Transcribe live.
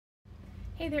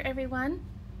Hey there everyone.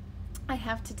 I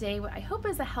have today what I hope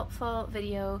is a helpful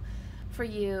video for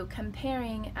you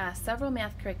comparing several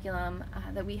math curriculum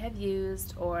that we have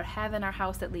used or have in our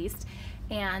house at least,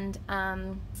 and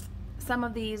some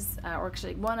of these, or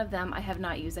actually one of them I have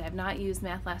not used. I have not used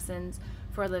Math Lessons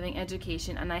for a Living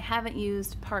Education, and I haven't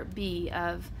used Part B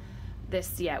of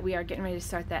this yet. We are getting ready to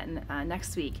start that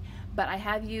next week. But I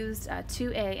have used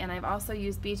 2A, and I've also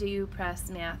used BJU Press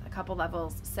Math a couple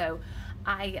levels. So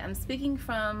I am speaking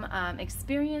from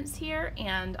experience here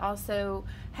and also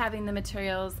having the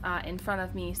materials in front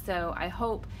of me. So I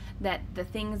hope that the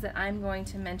things that I'm going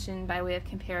to mention by way of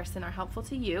comparison are helpful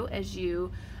to you as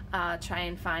you try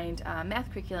and find math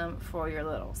curriculum for your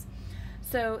littles.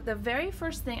 So the very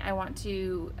first thing I want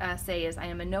to say is I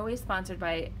am in no way sponsored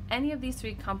by any of these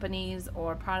three companies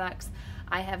or products.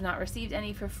 I have not received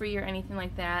any for free or anything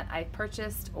like that. I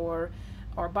purchased or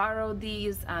borrowed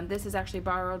these. This is actually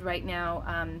borrowed right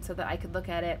now so that I could look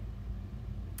at it.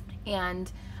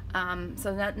 And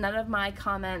so none of my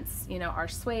comments, are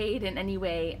swayed in any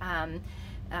way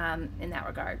in that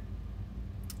regard.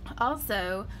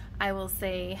 Also, I will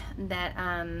say that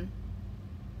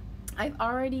I've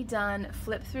already done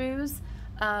flip-throughs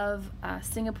of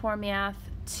Singapore Math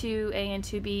 2A and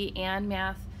 2B and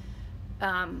Math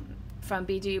from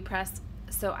BJU Press,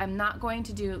 so I'm not going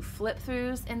to do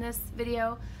flip-throughs in this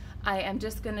video. I am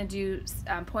just going to do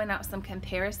point out some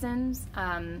comparisons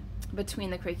between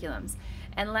the curriculums.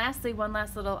 And lastly, one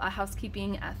last little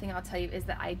housekeeping thing I'll tell you is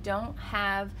that I don't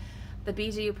have the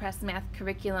BJU Press Math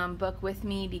curriculum book with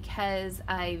me because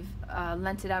I've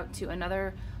lent it out to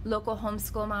another local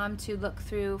homeschool mom to look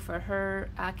through for her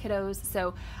kiddos.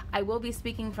 So I will be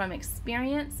speaking from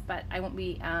experience, but I won't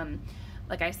be,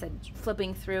 like I said,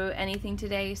 flipping through anything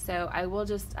today. So I will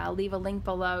just leave a link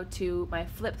below to my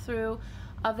flip through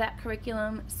of that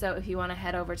curriculum. So if you want to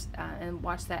head over and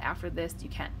watch that after this, you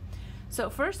can. So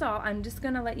first of all, I'm just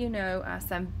going to let you know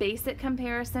some basic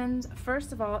comparisons.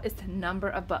 First of all is the number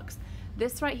of books.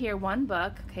 This right here, one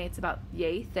book, okay, it's about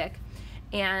yay thick,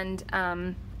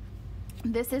 and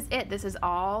this is it. This is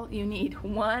all you need,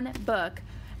 one book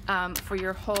for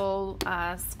your whole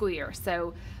school year.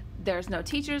 So there's no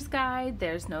teacher's guide,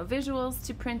 there's no visuals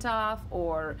to print off,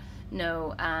 or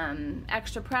no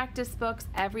extra practice books.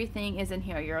 Everything is in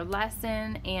here, your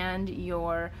lesson and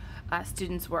your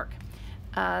students' work.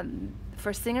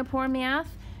 For Singapore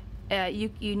Math,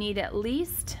 you need at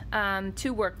least 2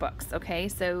 workbooks, okay?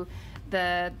 So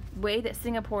the way that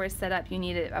Singapore is set up, you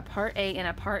need a Part A and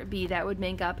a Part B. That would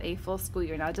make up a full school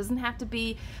year. Now, it doesn't have to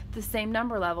be the same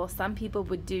number level. Some people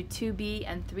would do 2B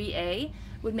and 3A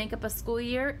would make up a school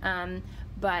year,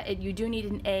 but you do need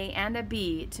an A and a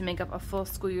B to make up a full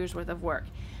school year's worth of work.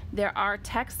 There are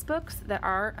textbooks that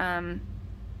are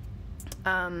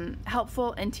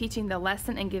helpful in teaching the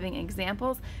lesson and giving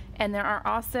examples, and there are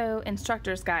also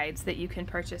instructor's guides that you can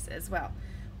purchase as well.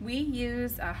 We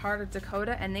use Heart of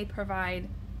Dakota, and they provide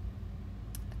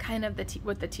kind of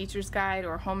what the teacher's guide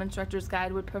or home instructor's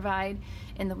guide would provide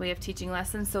in the way of teaching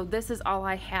lessons. So this is all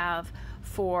I have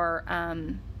for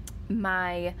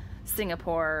my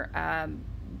Singapore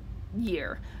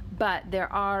year. But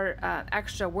there are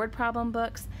extra word problem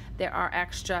books, there are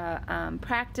extra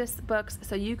practice books,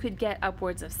 so you could get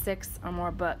upwards of 6 or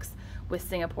more books with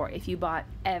Singapore if you bought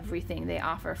everything they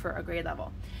offer for a grade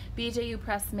level. BJU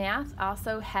Press Math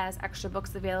also has extra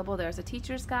books available. There's a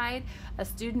teacher's guide, a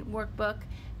student workbook,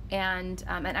 and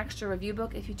an extra review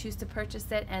book if you choose to purchase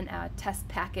it, and a test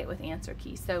packet with answer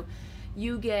keys. So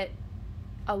you get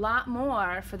a lot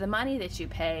more for the money that you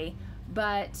pay,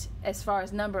 but as far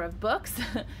as number of books,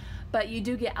 but you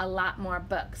do get a lot more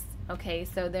books. Okay,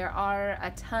 so there are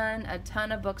a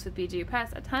ton of books with BJU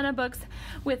Press, a ton of books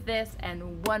with this,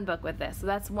 and 1 book with this. So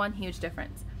that's one huge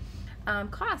difference.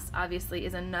 Cost obviously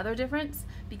is another difference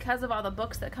because of all the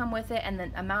books that come with it and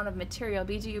the amount of material.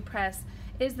 BJU Press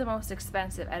is the most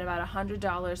expensive at about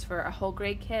 $100 for a whole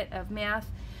grade kit of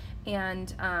math,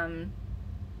 and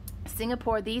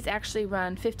Singapore, these actually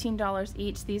run $15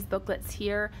 each, these booklets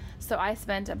here. So I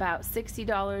spent about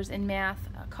 $60 in math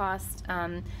cost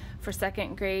for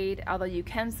 2nd grade, although you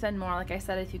can spend more, like I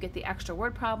said, if you get the extra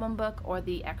word problem book or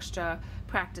the extra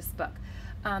practice book.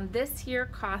 This here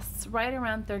costs right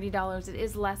around $30. It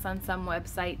is less on some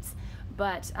websites,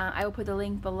 but I will put the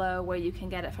link below where you can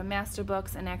get it from Master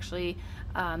Books and actually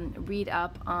read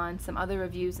up on some other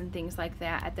reviews and things like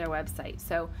that at their website.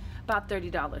 So about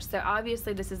 $30. So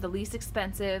obviously this is the least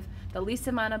expensive, the least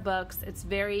amount of books. It's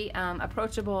very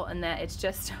approachable in that it's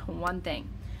just one thing.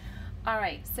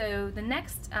 Alright, so the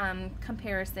next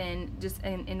comparison, just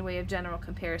in way of general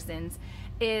comparisons,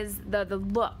 is the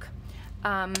look.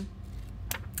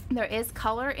 There is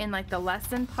color in like the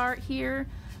lesson part here,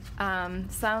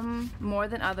 some more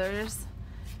than others,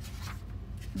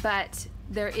 but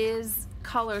there is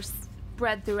color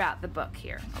spread throughout the book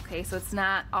here, okay? So it's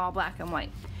not all black and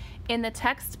white. In the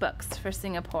textbooks for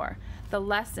Singapore, the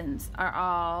lessons are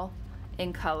all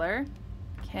in color,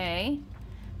 okay?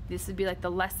 This would be like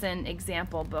the lesson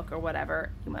example book or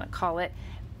whatever you want to call it,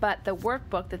 but the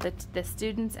workbook that the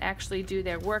students actually do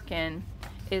their work in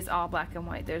is all black and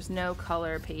white. There's no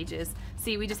color pages.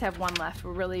 See, we just have one left.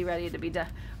 We're really ready to be done,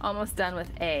 almost done with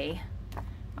A.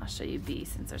 I'll show you B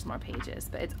since there's more pages,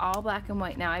 but it's all black and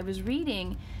white. Now, I was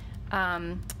reading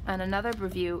on another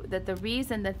review that the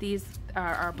reason that these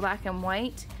are black and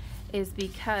white is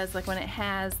because, like, when it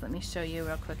has, let me show you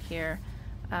real quick here,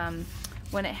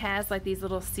 when it has like these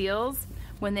little seals,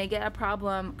 when they get a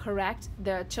problem correct,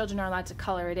 the children are allowed to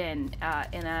color it in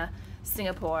a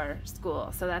Singapore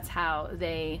school. So that's how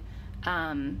they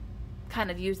kind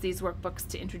of use these workbooks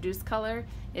to introduce color,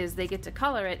 is they get to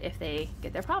color it if they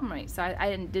get their problem right. So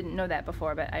I didn't know that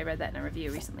before, but I read that in a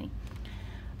review recently.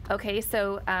 Okay,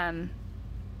 so and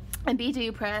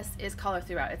BJU Press is color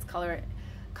throughout. It's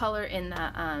color in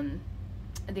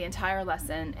the entire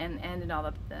lesson and in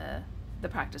all the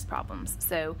practice problems.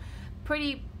 So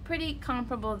pretty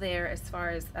comparable there as far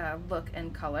as look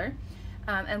and color.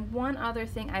 And one other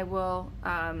thing I will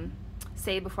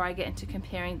say before I get into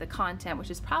comparing the content, which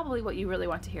is probably what you really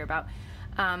want to hear about,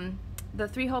 the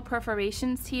 3-hole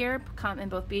perforations here come in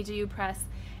both BJU Press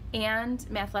and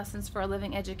Math Lessons for a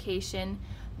Living Education.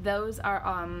 Those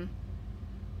are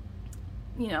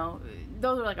you know,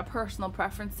 those are like a personal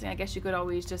preference thing. I guess you could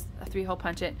always just 3-hole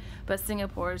punch it, but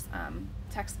Singapore's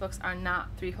textbooks are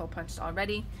not 3-hole punched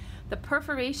already. The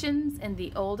perforations in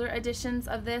the older editions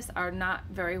of this are not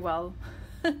very well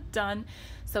done,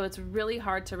 so it's really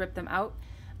hard to rip them out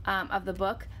of the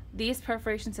book. These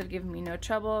perforations have given me no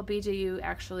trouble. BJU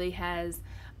actually has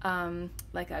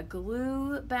like a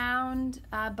glue bound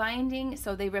binding,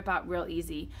 so they rip out real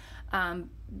easy.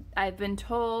 I've been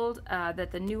told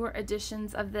that the newer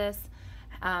editions of this,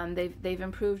 they've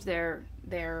improved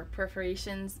their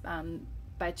perforations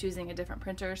by choosing a different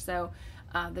printer. So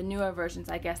the newer versions,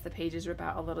 I guess the pages rip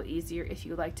out a little easier if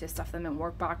you like to stuff them in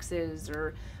work boxes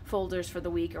or folders for the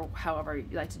week, or however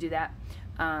you like to do that.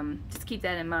 Just keep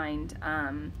that in mind.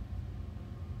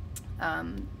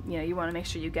 You know, you want to make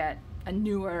sure you get a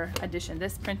newer edition.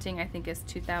 This printing, I think, is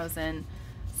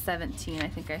 2017. I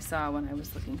think I saw when I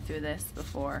was looking through this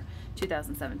before,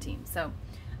 2017. So,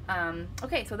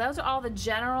 okay, so those are all the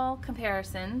general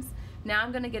comparisons. Now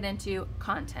I'm going to get into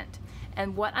content.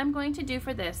 And what I'm going to do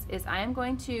for this is I am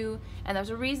going to, and there's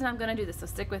a reason I'm going to do this, so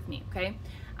stick with me, okay?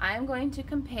 I am going to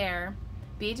compare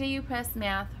BJU Press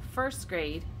Math first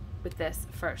grade with this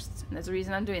first. And there's a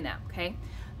reason I'm doing that, okay?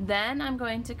 Then I'm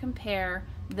going to compare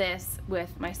this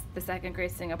with the second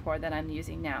grade Singapore that I'm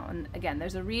using now. And again,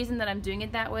 there's a reason that I'm doing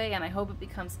it that way, and I hope it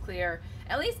becomes clear,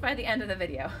 at least by the end of the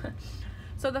video.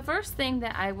 So the first thing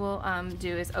that I will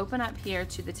do is open up here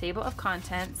to the table of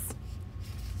contents.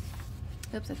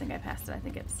 Oops, I think I passed it. I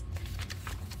think it's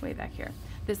way back here.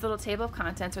 This little table of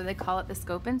contents, or they call it the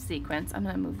scope and sequence. I'm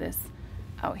going to move this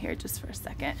out here just for a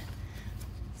second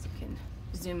so you can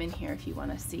zoom in here if you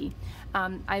want to see.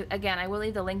 Again, I will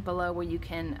leave the link below where you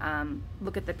can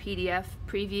look at the PDF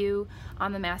preview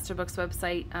on the Masterbooks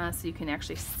website so you can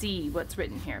actually see what's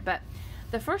written here. But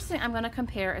the first thing I'm going to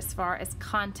compare as far as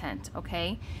content,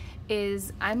 okay,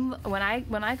 is when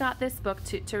I got this book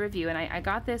to review, and I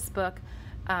got this book,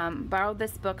 borrowed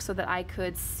this book so that I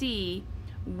could see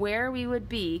where we would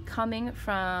be coming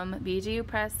from BJU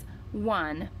Press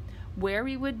 1, where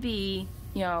we would be,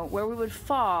 you know, where we would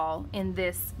fall in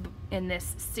this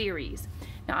series.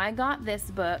 Now, I got this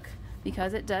book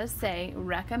because it does say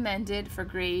recommended for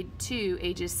grade 2,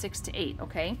 ages 6 to 8,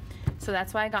 okay? So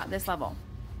that's why I got this level.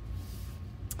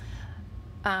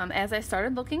 As I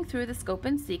started looking through the scope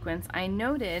and sequence, I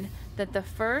noted that the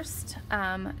first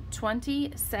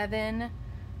 27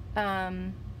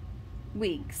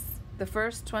 weeks, the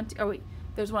first 20, oh wait,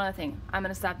 there's one other thing. I'm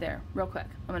going to stop there real quick.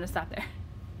 I'm going to stop there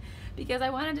because I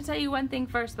wanted to tell you one thing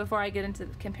first before I get into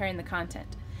comparing the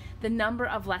content. The number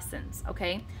of lessons,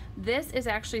 okay? This is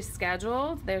actually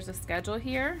scheduled. There's a schedule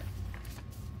here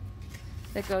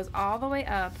that goes all the way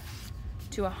up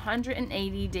to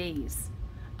 180 days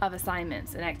of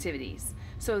assignments and activities.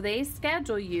 So they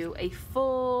schedule you a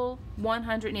full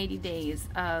 180 days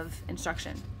of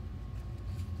instruction.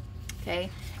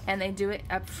 Okay, and they do it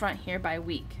up front here by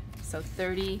week. So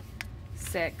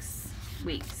 36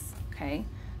 weeks, okay?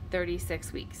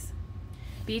 36 weeks.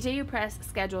 BJU Press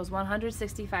schedules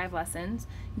 165 lessons,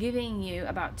 giving you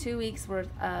about 2 weeks worth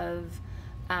of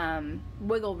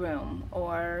wiggle room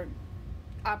or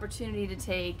opportunity to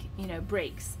take,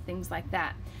 breaks, things like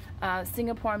that.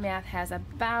 Singapore math has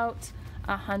about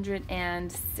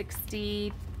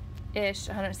 160-ish,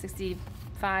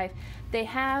 165. They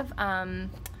have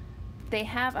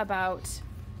about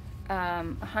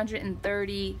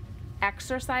 130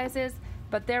 exercises,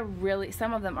 but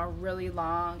some of them are really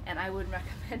long, and I wouldn't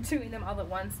recommend doing them all at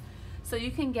once. So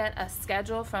you can get a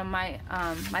schedule from my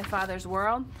Father's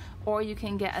World, or you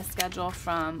can get a schedule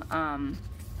from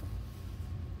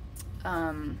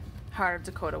Heart of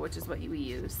Dakota, which is what we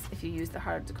use if you use the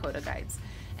Heart of Dakota guides.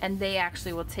 And they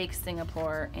actually will take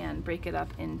Singapore and break it up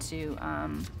into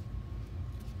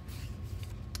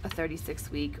a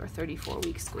 36-week or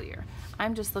 34-week school year.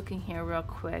 I'm just looking here real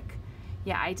quick.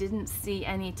 Yeah, I didn't see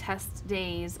any test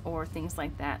days or things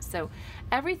like that. So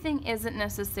everything isn't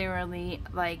necessarily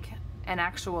like an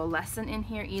actual lesson in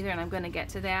here either, and I'm going to get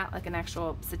to that, like an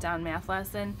actual sit-down math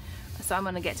lesson. So I'm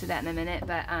going to get to that in a minute,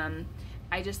 but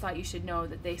I just thought you should know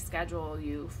that they schedule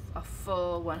you a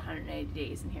full 180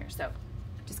 days in here. So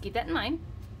just keep that in mind.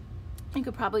 You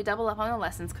could probably double up on the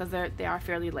lessons because they are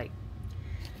fairly late.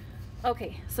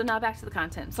 Okay, so now back to the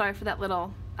content. Sorry for that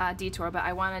little detour, but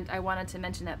I wanted to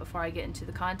mention that before I get into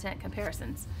the content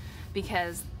comparisons,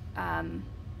 because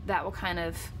that will kind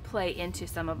of play into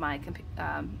some of my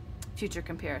future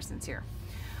comparisons here.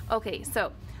 Okay,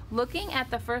 so looking at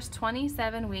the first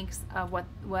 27 weeks of what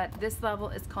this level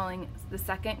is calling the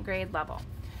second grade level,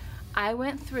 I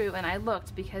went through and I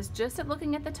looked, because just at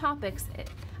looking at the topics,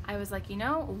 I was like,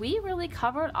 we really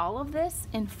covered all of this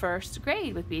in first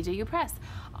grade with BJU Press,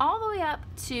 all the way up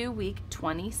to week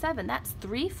 27. That's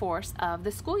 3/4 of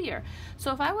the school year.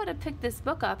 So if I would have picked this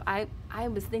book up, I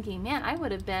was thinking, man, I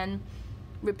would have been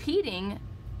repeating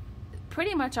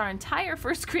pretty much our entire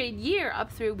first grade year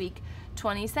up through week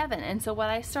 27. And so what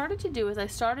I started to do is I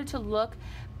started to look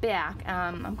back.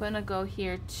 I'm going to go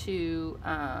here to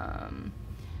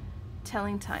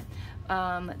telling time.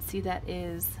 Let's see, that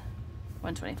is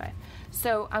 125.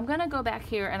 So I'm going to go back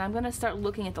here and I'm going to start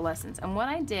looking at the lessons. And what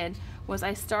I did was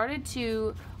I started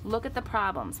to look at the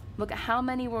problems, look at how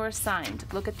many were assigned,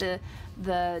 look at the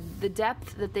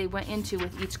depth that they went into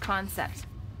with each concept.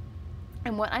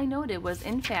 And what I noted was,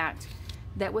 in fact,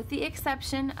 that with the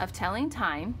exception of telling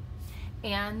time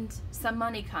and some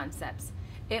money concepts,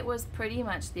 it was pretty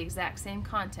much the exact same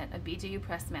content of BJU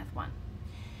Press Math 1.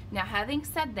 Now, having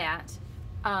said that,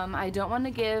 I don't want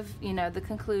to give, the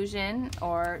conclusion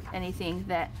or anything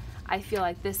that I feel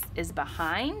like this is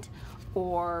behind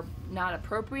or not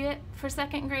appropriate for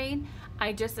second grade.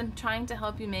 I just am trying to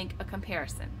help you make a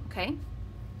comparison, okay?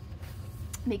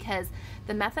 Because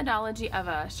the methodology of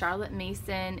a Charlotte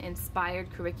Mason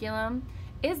inspired curriculum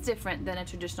is different than a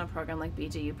traditional program like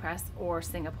BJU Press or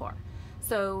Singapore.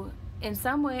 So in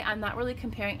some way, I'm not really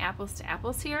comparing apples to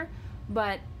apples here,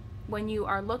 but when you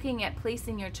are looking at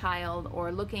placing your child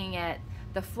or looking at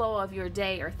the flow of your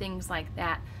day or things like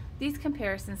that, these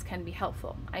comparisons can be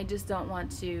helpful. I just don't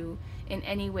want to in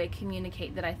any way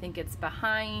communicate that I think it's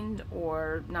behind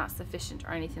or not sufficient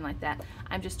or anything like that.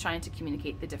 I'm just trying to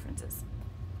communicate the differences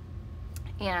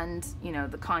and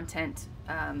the content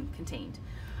contained.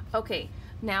 Okay,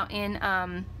 now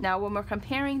when we're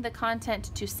comparing the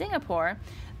content to Singapore,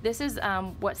 this is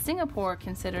what Singapore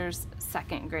considers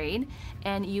second grade,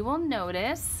 and you will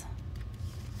notice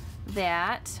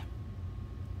that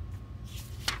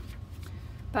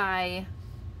by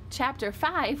chapter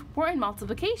 5 we're in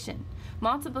multiplication.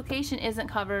 Multiplication isn't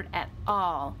covered at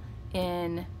all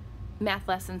in math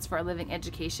lessons for a living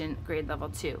education grade level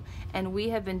 2, and we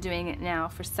have been doing it now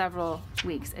for several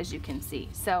weeks, as you can see.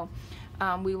 So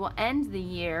we will end the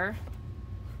year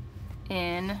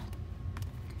in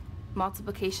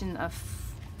multiplication of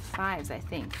 5s, I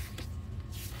think.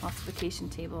 Multiplication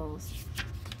tables.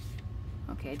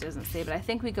 Okay, it doesn't say, but I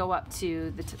think we go up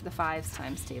to the 5s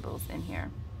times tables in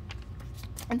here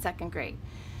in second grade.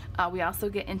 We also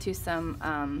get into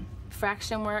some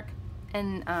fraction work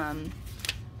and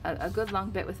a good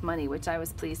long bit with money, which I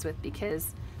was pleased with,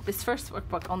 because this first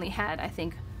workbook only had, I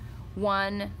think,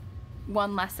 one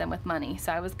lesson with money,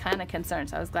 so I was kind of concerned.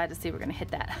 So I was glad to see we're going to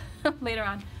hit that later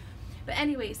on. But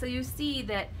anyway, so you see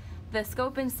that the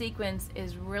scope and sequence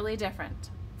is really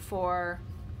different for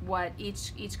what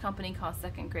each company calls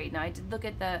second grade. Now, I did look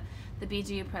at the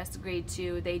BJU Press grade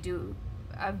 2. They do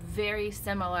a very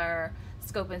similar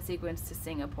scope and sequence to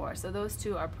Singapore. So those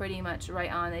two are pretty much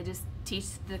right on. They just teach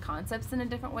the concepts in a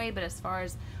different way, but as far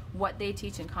as what they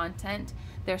teach in content,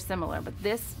 they're similar. But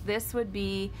this would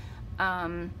be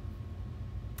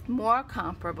more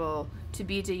comparable to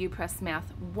BJU Press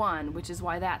Math 1, which is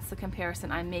why that's the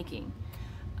comparison I'm making.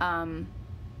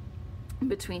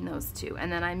 between those two.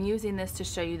 And then I'm using this to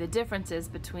show you the differences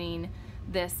between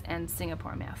this and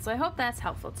Singapore math. So I hope that's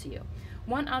helpful to you.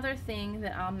 One other thing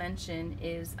that I'll mention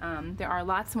is there are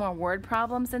lots more word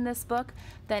problems in this book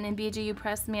than in BJU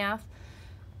Press Math.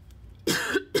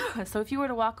 So if you were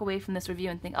to walk away from this review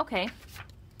and think, okay,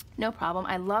 no problem,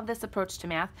 I love this approach to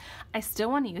math, I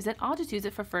still want to use it, I'll just use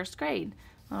it for first grade.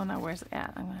 Oh no, where's it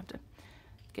at? I'm going to have to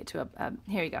get to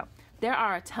here you go. There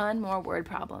are a ton more word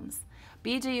problems.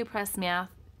 BJU Press Math,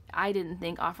 I didn't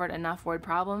think offered enough word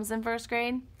problems in first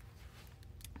grade.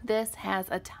 This has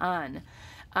a ton.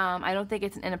 I don't think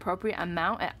it's an inappropriate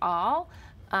amount at all,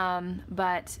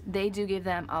 but they do give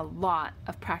them a lot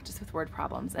of practice with word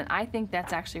problems, and I think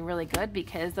that's actually really good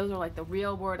because those are like the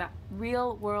real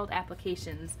world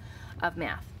applications of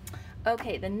math.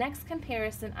 Okay, the next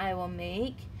comparison I will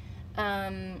make,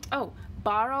 oh,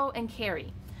 borrow and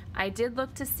carry. I did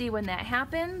look to see when that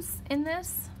happens in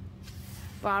this.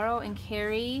 Borrow and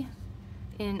carry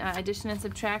in addition and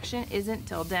subtraction isn't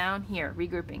till down here,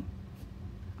 regrouping,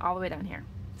 all the way down here.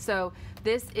 So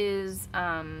this is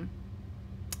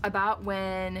about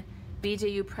when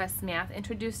BJU Press Math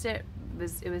introduced it.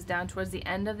 It was down towards the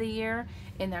end of the year.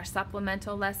 In their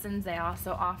supplemental lessons, they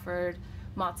also offered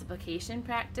multiplication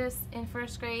practice in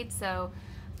first grade. So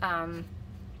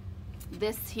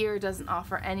this here doesn't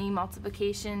offer any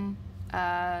multiplication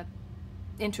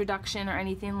introduction or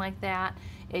anything like that.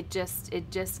 It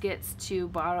just gets to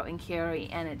borrow and carry,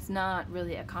 and it's not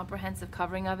really a comprehensive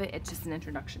covering of it. It's just an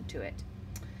introduction to it.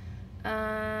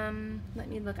 Let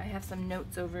me look. I have some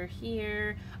notes over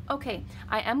here. Okay,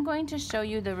 I am going to show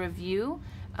you the review.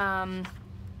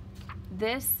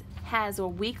 This has a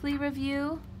weekly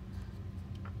review.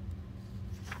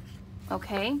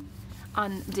 Okay,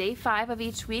 on day 5 of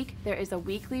each week, there is a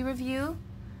weekly review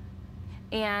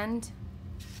and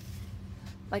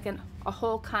like a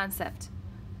whole concept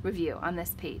review on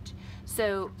this page.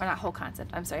 So, or not whole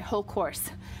concept, I'm sorry, whole course.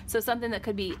 So something that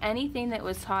could be anything that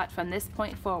was taught from this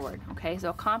point forward, okay? So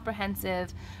a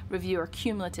comprehensive review, or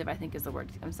cumulative, I think is the word,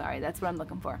 I'm sorry, that's what I'm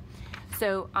looking for.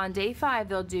 So on day 5,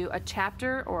 they'll do a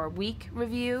chapter or a week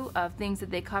review of things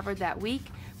that they covered that week,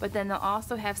 but then they'll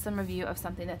also have some review of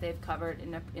something that they've covered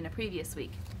in a previous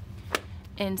week.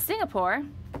 In Singapore,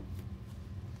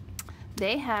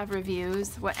 they have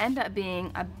reviews, what end up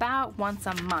being about once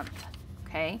a month,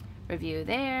 okay? Review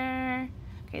there.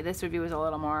 Okay, this review is a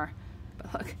little more,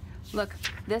 but look,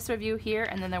 this review here,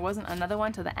 and then there wasn't another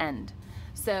one to the end.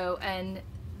 So, and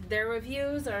their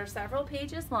reviews are several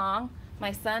pages long.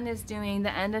 My son is doing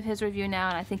the end of his review now,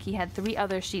 and I think he had 3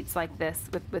 other sheets like this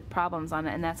with problems on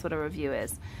it, and that's what a review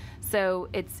is. So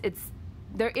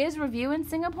there is review in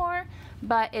Singapore,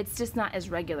 but it's just not as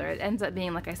regular. It ends up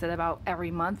being, like I said, about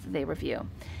every month they review.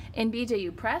 In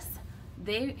BJU Press,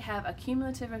 they have a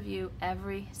cumulative review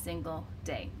every single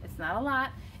day. It's not a lot.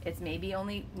 It's maybe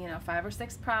only 5 or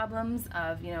 6 problems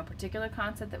of a particular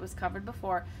concept that was covered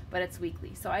before, but it's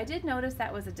weekly. So I did notice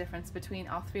that was a difference between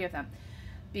all 3 of them.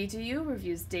 BJU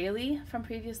reviews daily from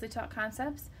previously taught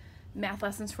concepts. Math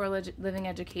Lessons for Living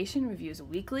Education reviews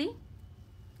weekly.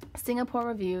 Singapore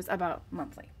reviews about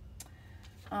monthly.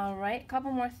 All right, a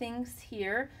couple more things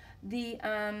here. The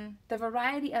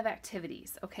variety of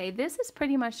activities, okay? This is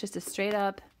pretty much just a straight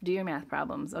up do your math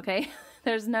problems, okay?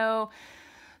 There's no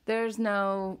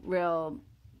real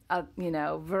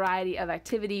variety of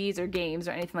activities or games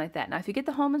or anything like that. Now, if you get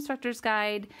the Home Instructor's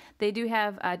Guide, they do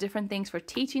have different things for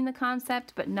teaching the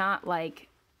concept, but not like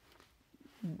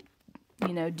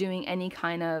doing any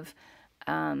kind of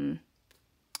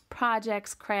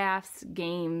projects, crafts,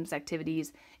 games,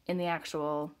 activities in the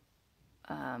actual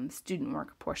student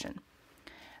work portion.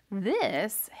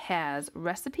 This has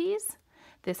recipes,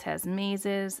 this has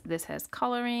mazes, this has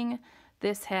coloring,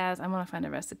 this has, I want to find a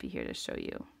recipe here to show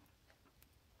you.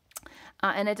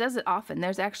 And it does it often.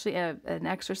 There's actually an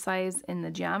exercise in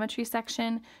the geometry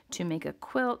section to make a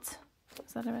quilt.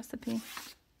 Is that a recipe?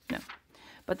 No.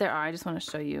 But there are, I just want to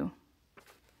show you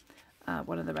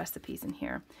one of the recipes in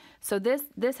here. So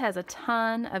this has a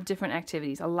ton of different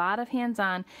activities, a lot of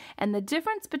hands-on, and the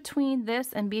difference between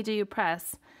this and BJU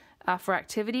Press for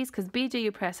activities, because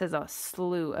BJU Press has a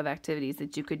slew of activities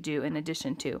that you could do in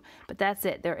addition to, but that's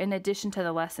it. They're in addition to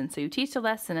the lesson. So you teach a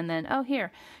lesson and then, oh,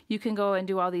 here, you can go and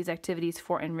do all these activities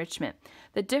for enrichment.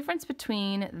 The difference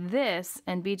between this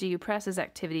and BJU Press's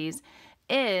activities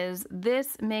is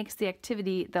this makes the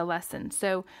activity the lesson.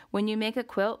 So when you make a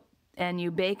quilt and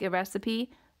you bake a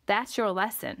recipe, that's your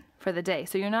lesson for the day.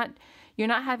 So you're not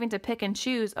having to pick and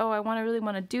choose, oh, I really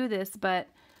want to do this, but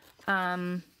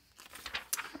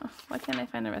why can't I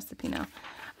find a recipe now?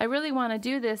 I really want to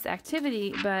do this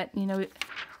activity, but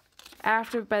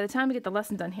by the time we get the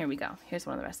lesson done, here we go. Here's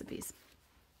one of the recipes.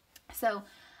 So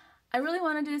I really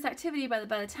want to do this activity, but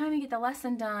by the time you get the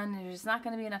lesson done, there's not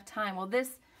going to be enough time. Well,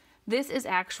 this is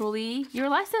actually your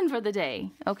lesson for the day,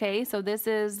 okay? So this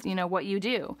is, you know, what you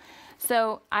do.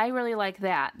 So I really like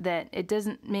that it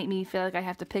doesn't make me feel like I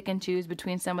have to pick and choose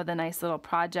between some of the nice little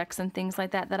projects and things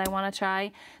like that I want to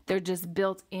try. They're just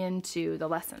built into the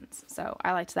lessons. So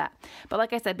I liked that. But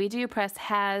like I said, BJU Press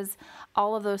has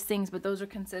all of those things, but those are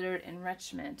considered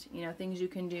enrichment, you know, things you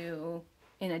can do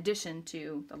in addition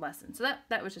to the lesson. So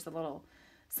that was just a little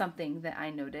something that I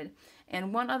noted.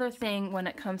 And one other thing when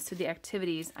it comes to the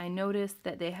activities, I noticed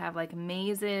that they have like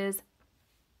mazes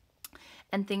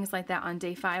and things like that on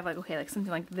day 5. Like, okay, like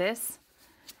something like this.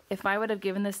 If I would have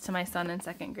given this to my son in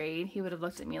 2nd grade, he would have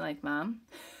looked at me like, Mom,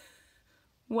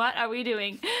 what are we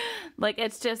doing? Like,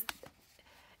 it's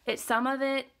some of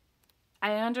it,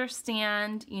 I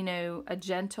understand, you know, a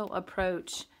gentle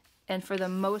approach, and for the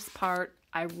most part,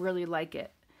 I really like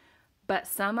it. But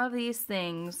some of these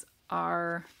things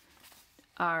are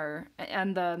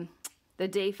and the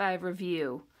day 5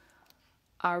 review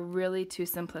are really too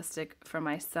simplistic for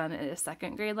my son at a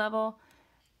 2nd grade level.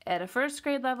 At a 1st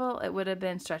grade level, it would have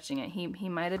been stretching it. He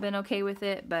might have been okay with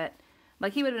it, but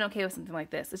like he would have been okay with something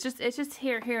like this. It's just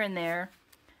here and there.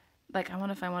 Like, I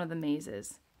want to find one of the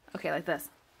mazes. Okay, like this.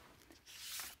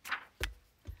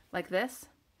 Like this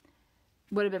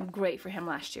would have been great for him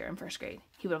last year in 1st grade.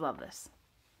 He would have loved this.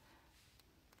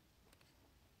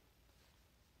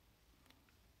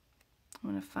 I'm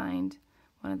going to find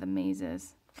one of the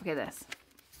mazes. Okay,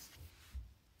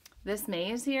 this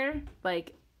maze here,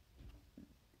 like,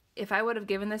 if I would have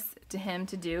given this to him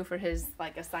to do for his,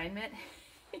 like, assignment,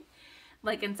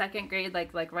 like in 2nd grade,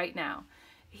 like right now,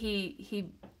 he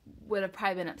would have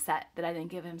probably been upset that I didn't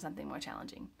give him something more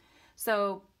challenging.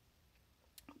 So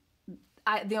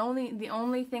the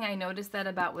only thing I noticed that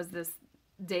about was this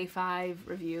day 5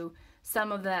 review.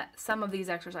 Some of these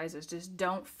exercises just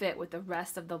don't fit with the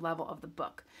rest of the level of the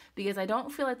book, because I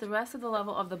don't feel like the rest of the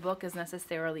level of the book is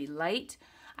necessarily light.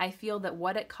 I feel that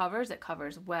what it covers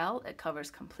well, it covers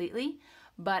completely,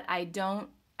 but I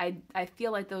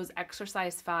feel like those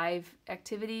exercise 5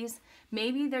 activities,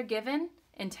 maybe they're given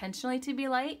intentionally to be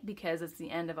light because it's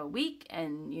the end of a week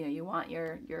and, you know, you want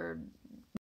your